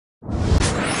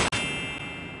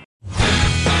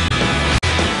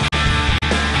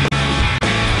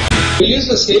We'll use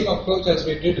the same approach as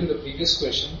we did in the previous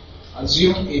question.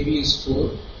 Assume AB is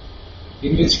 4,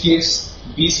 in which case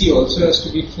BC also has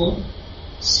to be 4,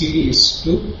 CD is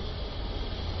 2.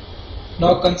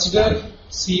 Now consider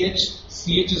CH.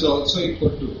 CH is also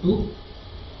equal to 2,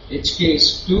 HK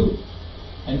is 2,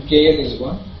 and KL is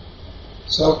 1.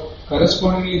 So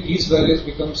correspondingly these values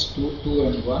becomes 2, 2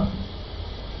 and 1.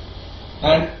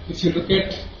 And if you look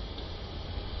at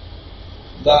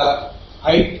the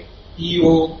height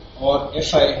EO or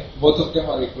FI, both of them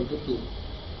are equal to 2.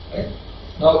 Right?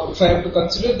 Now if I have to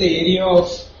consider the area of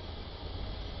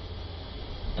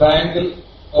triangle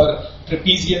or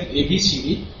trapezium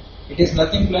ABCD, it is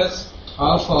nothing plus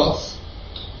half of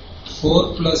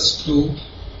 4 plus 2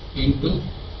 into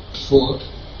 4.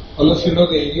 All of you know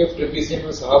the area of trapezium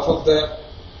is half of the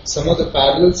sum of the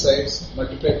parallel sides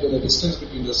multiplied by the distance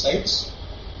between the sides.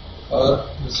 Or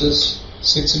this is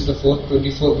 6 into 4,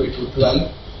 24 by 2,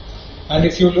 12. And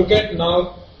if you look at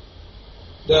now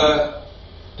the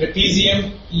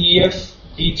trapezium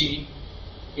EFDG,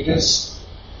 it is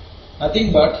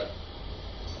nothing but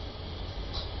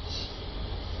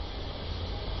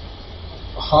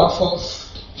half of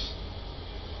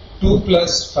 2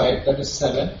 plus 5, that is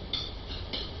 7,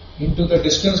 into the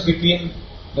distance between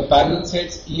the parallel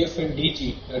sides EF and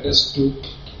DG, that is 2,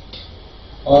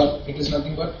 or it is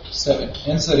nothing but 7.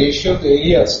 Hence the ratio of the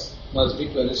areas must be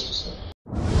 12:7.